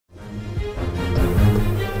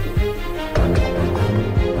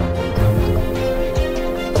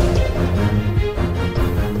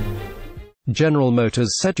General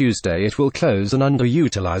Motors said Tuesday it will close an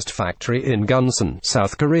underutilized factory in Gunsan,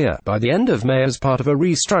 South Korea, by the end of May as part of a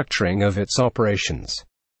restructuring of its operations.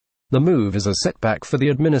 The move is a setback for the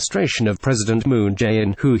administration of President Moon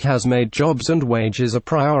Jae-in, who has made jobs and wages a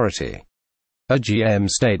priority. A GM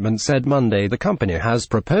statement said Monday the company has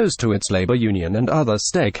proposed to its labor union and other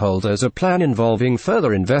stakeholders a plan involving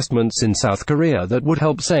further investments in South Korea that would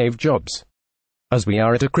help save jobs. As we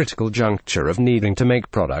are at a critical juncture of needing to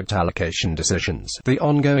make product allocation decisions, the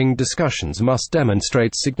ongoing discussions must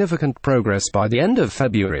demonstrate significant progress by the end of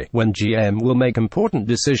February, when GM will make important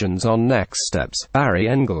decisions on next steps, Barra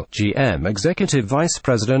Engle, GM Executive Vice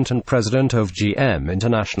President and President of GM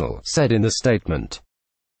International, said in the statement.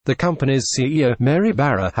 The company's CEO, Mary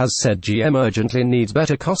Barra, has said GM urgently needs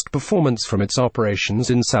better cost performance from its operations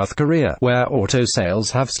in South Korea, where auto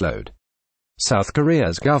sales have slowed. South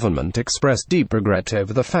Korea's government expressed deep regret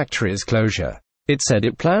over the factory's closure. It said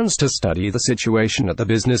it plans to study the situation at the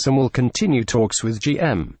business and will continue talks with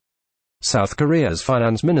GM. South Korea's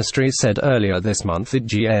finance ministry said earlier this month that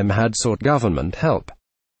GM had sought government help.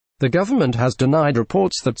 The government has denied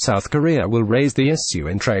reports that South Korea will raise the issue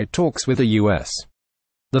in trade talks with the U.S.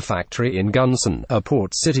 The factory in Gunsan, a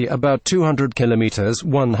port city about 200 kilometers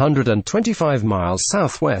 (125 miles)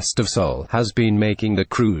 southwest of Seoul, has been making the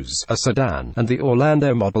Cruise, a sedan, and the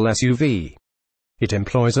Orlando model SUV. It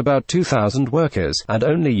employs about 2,000 workers, and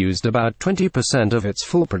only used about 20% of its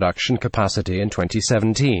full production capacity in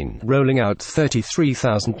 2017, rolling out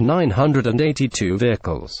 33,982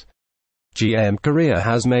 vehicles. GM Korea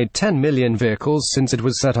has made 10 million vehicles since it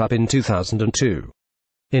was set up in 2002.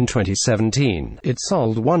 In 2017, it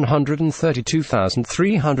sold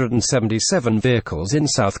 132,377 vehicles in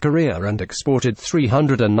South Korea and exported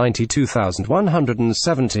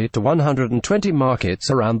 392,170 to 120 markets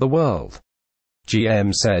around the world.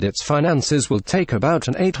 GM said its finances will take about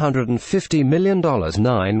an $850 million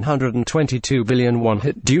 (922 billion won)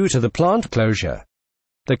 hit due to the plant closure.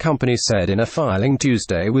 The company said in a filing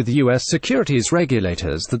Tuesday with U.S. securities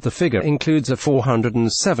regulators that the figure includes a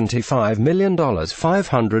 $475 million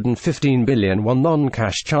 (515 billion won)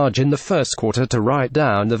 non-cash charge in the first quarter to write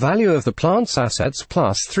down the value of the plant's assets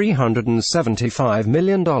plus $375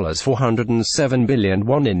 million (407 billion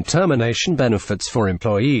won) in termination benefits for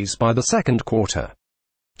employees by the second quarter.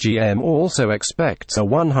 GM also expects a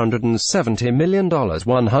 $170 million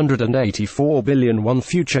 (184 billion won)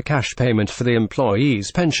 future cash payment for the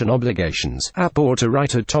employees' pension obligations, App auto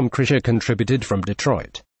writer Tom Krisher contributed from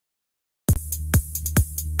Detroit.